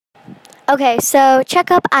Okay, so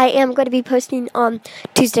checkup I am going to be posting on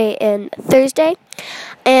Tuesday and Thursday.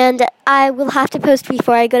 And I will have to post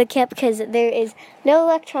before I go to camp because there is no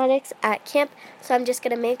electronics at camp. So I'm just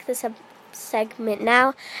going to make this a segment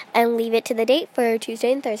now and leave it to the date for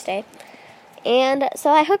Tuesday and Thursday. And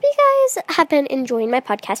so I hope you guys have been enjoying my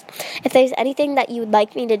podcast. If there's anything that you would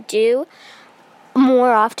like me to do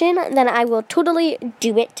more often, then I will totally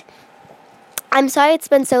do it. I'm sorry it's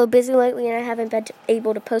been so busy lately and I haven't been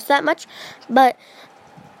able to post that much, but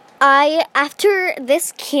after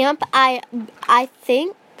this camp, I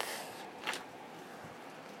think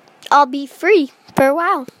I'll be free for a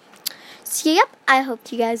while. So yep, I hope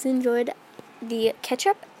you guys enjoyed the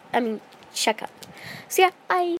checkup. So yeah, bye.